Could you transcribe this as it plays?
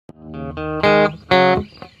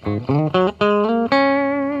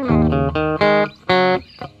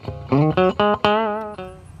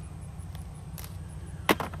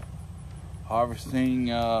Harvesting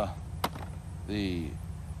the,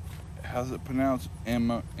 how's it pronounced?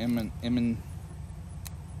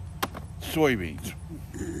 Soybeans.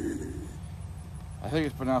 I think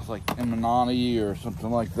it's pronounced like Eminati or something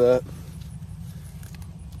like that.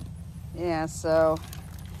 Yeah, so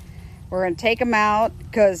we're going to take them out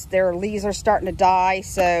because their leaves are starting to die.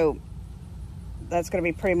 So that's going to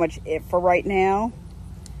be pretty much it for right now.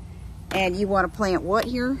 And you want to plant what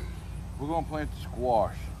here? We're going to plant the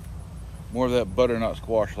squash. More of that butternut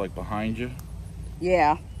squash like behind you.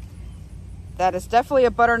 Yeah. That is definitely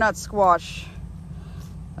a butternut squash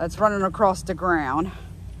that's running across the ground.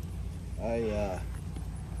 And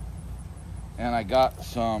I got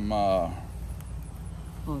some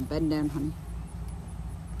Oh, bend down, honey.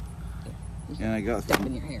 and I got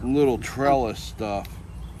some little trellis stuff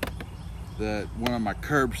that one of my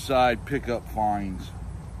curbside pickup finds.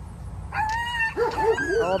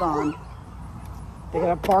 Hold on. They're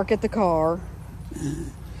gonna park at the car.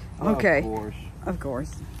 Okay. Of course. Of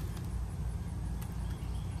course.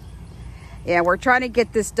 Yeah, we're trying to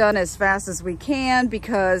get this done as fast as we can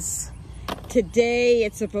because today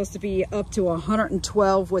it's supposed to be up to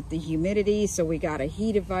 112 with the humidity, so we got a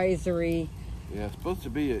heat advisory. Yeah, it's supposed to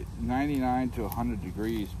be at 99 to 100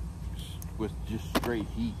 degrees with just straight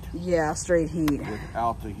heat. Yeah, straight heat.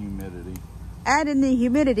 Without the humidity. Add in the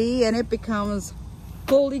humidity and it becomes,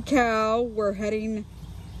 holy cow, we're heading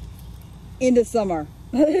into summer.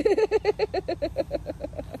 Yeah,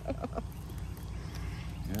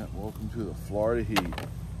 welcome to the Florida heat.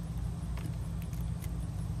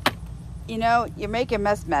 You know, you're making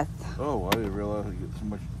mess. Oh, I didn't realize I get so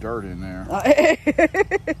much dirt in there.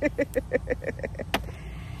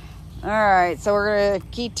 All right, so we're gonna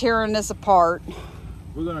keep tearing this apart.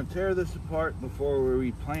 We're gonna tear this apart before we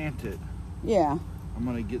replant it. Yeah. I'm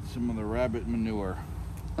gonna get some of the rabbit manure.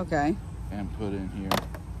 Okay. And put in here.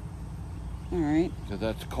 All right. Because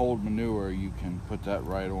that's cold manure, you can put that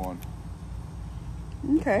right on.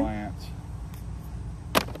 Okay. The plants.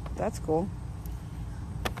 That's cool.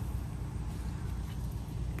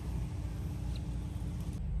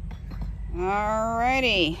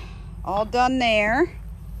 Alrighty, all done there.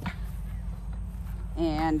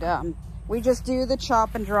 And we just do the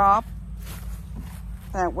chop and drop.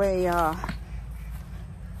 That way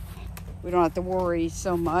we don't have to worry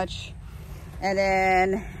so much. And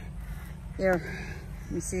then here,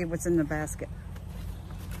 let me see what's in the basket.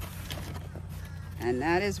 And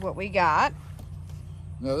that is what we got.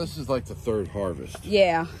 No, this is like the third harvest.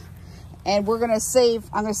 Yeah. And we're gonna save,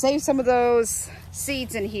 I'm gonna save some of those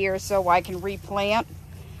seeds in here so I can replant.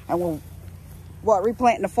 And we'll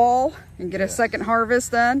replant in the fall and get a second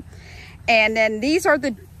harvest then. And then these are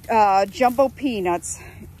the jumbo peanuts.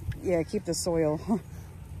 Yeah, keep the soil.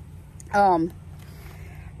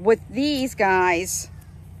 With these guys,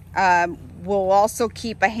 we'll also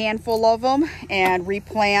keep a handful of them and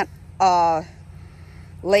replant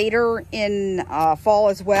later in fall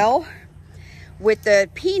as well. With the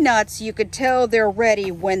peanuts, you could tell they're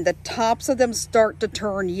ready when the tops of them start to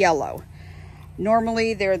turn yellow.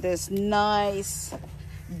 Normally, they're this nice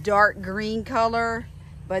dark green color,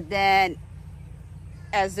 but then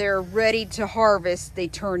as they're ready to harvest, they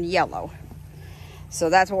turn yellow. So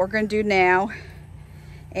that's what we're going to do now.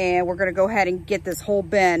 And we're going to go ahead and get this whole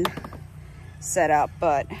bin set up.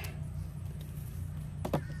 But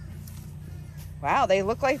wow, they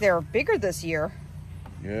look like they're bigger this year.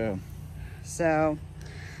 Yeah. So,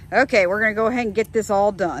 okay, we're going to go ahead and get this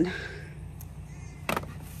all done.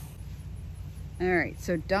 All right,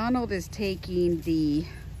 so Donald is taking the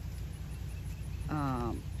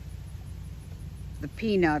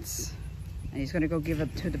peanuts, and he's going to go give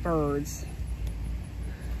it to the birds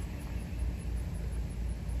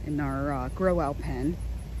in our grow out pen.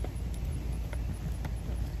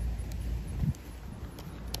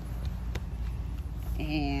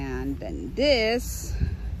 And then this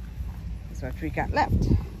is what we got left.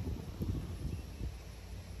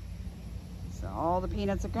 So all the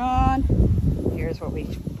peanuts are gone. Here's what we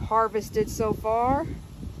harvested so far.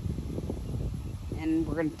 And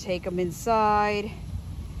we're going to take them inside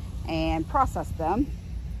and process them.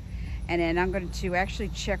 And then I'm going to actually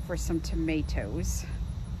check for some tomatoes.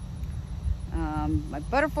 My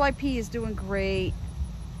butterfly pea is doing great.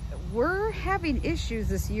 We're having issues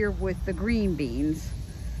this year with the green beans.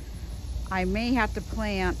 I may have to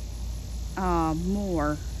plant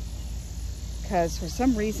more because for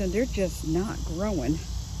some reason they're just not growing,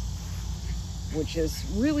 which is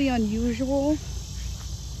really unusual.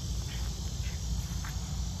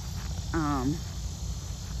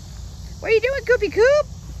 What are you doing, Koopy Coop?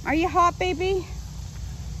 Are you hot, baby?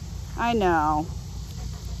 I know.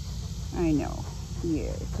 I know.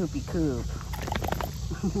 Yeah, Koopy Coop.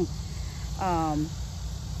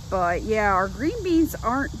 But yeah, our green beans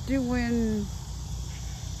aren't doing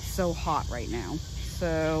so hot right now.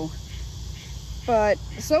 So, but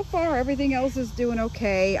so far everything else is doing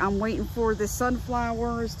okay. I'm waiting for the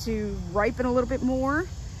sunflowers to ripen a little bit more.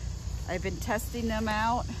 I've been testing them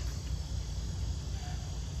out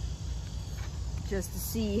just to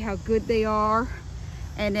see how good they are.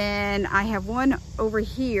 And then I have one over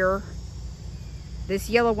here, this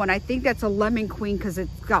yellow one. I think that's a lemon queen because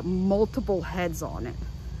it's got multiple heads on it.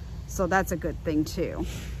 So that's a good thing too.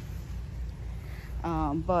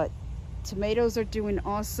 But tomatoes are doing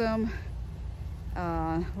awesome.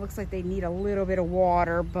 Looks like they need a little bit of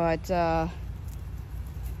water, but I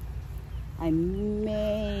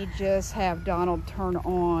may just have Donald turn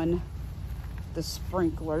on the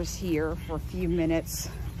sprinklers here for a few minutes.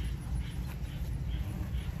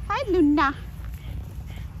 Hi, Luna.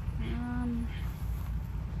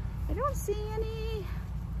 I don't see any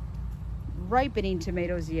ripening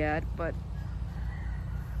tomatoes yet, but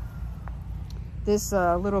this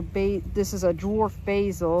this is a dwarf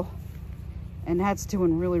basil, and that's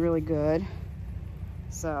doing really, really good.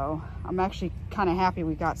 So I'm actually kind of happy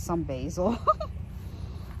we got some basil.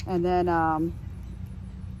 And then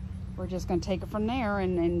we're just gonna take it from there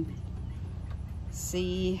and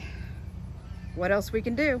see what else we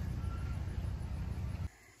can do.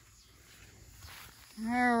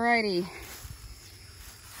 Alrighty.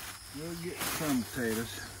 We'll get some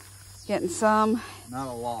potatoes. Getting some. Not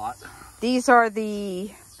a lot. These are the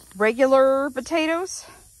regular potatoes.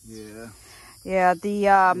 Yeah. Yeah, the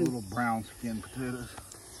little brown skin potatoes.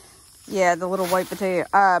 Yeah, the little white potato.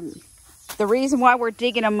 The reason why we're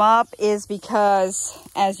digging them up is because,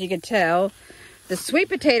 as you can tell, the sweet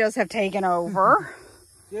potatoes have taken over.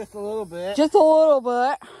 Just a little bit. Just a little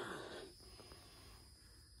bit.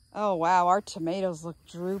 Oh wow, our tomatoes look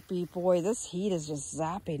droopy. Boy, this heat is just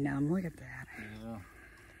zapping them. Look at that. Yeah.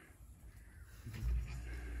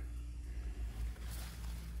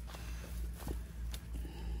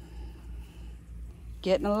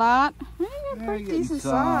 Getting a lot. Yeah, pretty getting decent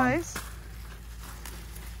some. size.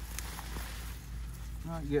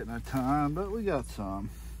 Not getting a ton, but we got some.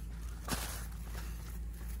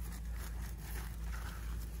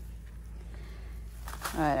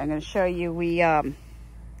 All right, I'm going to show you. We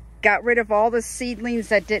got rid of all the seedlings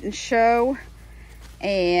that didn't show,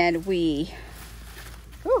 and we,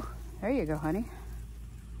 whew, there you go, honey.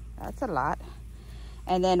 That's a lot.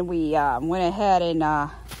 And then we went ahead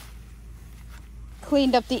and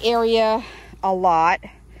cleaned up the area a lot.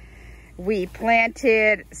 We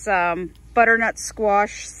planted some butternut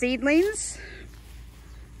squash seedlings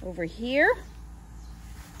over here.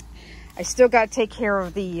 I still got to take care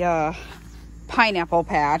of the pineapple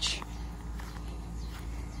patch,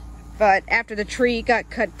 but after the tree got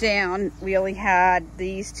cut down, we only had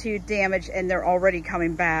these two damaged, and they're already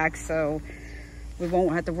coming back, so we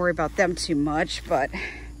won't have to worry about them too much. But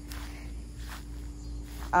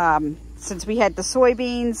since we had the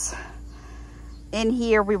soybeans in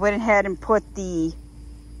here, we went ahead and put the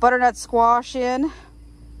butternut squash in,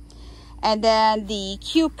 and then the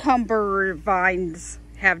cucumber vines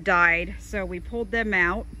have died, so we pulled them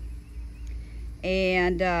out,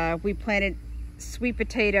 and we planted sweet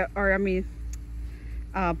potato, or I mean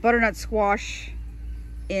butternut squash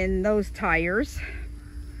in those tires.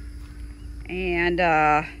 And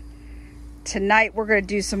tonight we're going to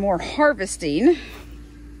do some more harvesting.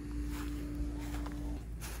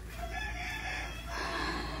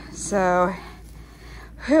 So,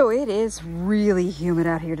 whew, it is really humid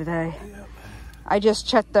out here today. Yep. I just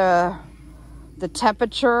checked the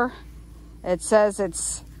temperature. It says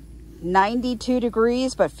it's 92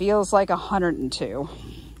 degrees, but feels like 102.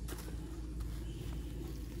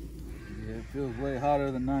 Yeah, it feels way hotter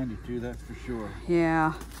than 92, that's for sure.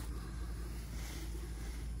 Yeah.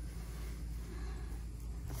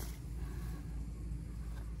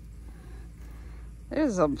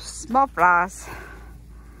 There's some small flies.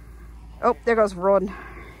 Oh, there goes rolling.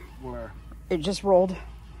 Where? It just rolled.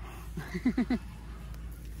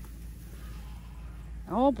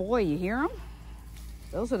 Oh boy, you hear them?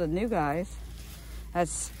 Those are the new guys.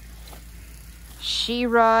 That's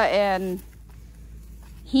She-Ra and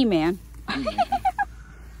He-Man.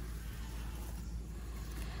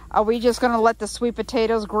 Are we just gonna let the sweet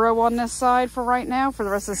potatoes grow on this side for right now, for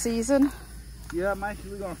the rest of the season? Yeah, I'm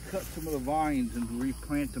actually going to cut some of the vines and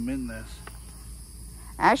replant them in this.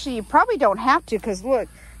 Actually, you probably don't have to, because look,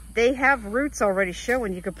 they have roots already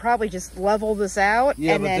showing. You could probably just level this out.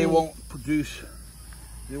 Yeah, and but then they won't produce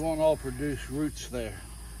They won't all produce roots there.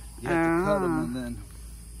 You have to cut them, and then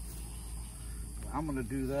I'm gonna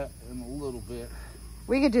do that in a little bit.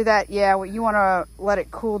 We could do that, yeah. You want to let it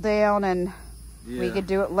cool down, and we could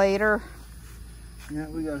do it later. Yeah,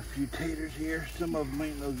 we got a few taters here. Some of them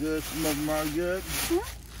ain't no good. Some of them are good.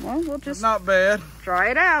 Well, we'll just not bad.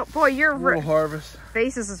 Try it out. Boy, your little harvest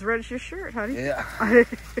face is as red as your shirt, honey. Yeah.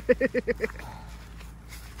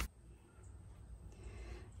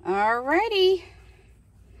 Alrighty.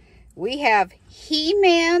 We have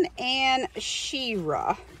He-Man and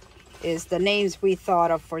She-Ra is the names we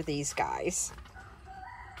thought of for these guys.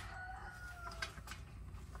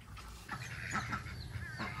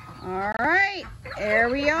 Alright, there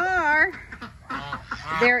we are.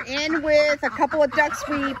 They're in with a couple of ducks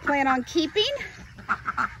we plan on keeping.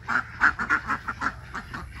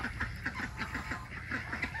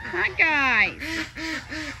 Hi guys.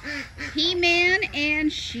 He-Man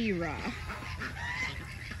and She-Ra.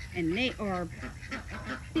 And they are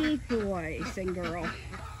big boys and girl.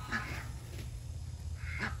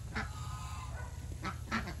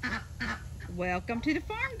 Welcome to the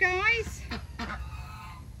farm, guys.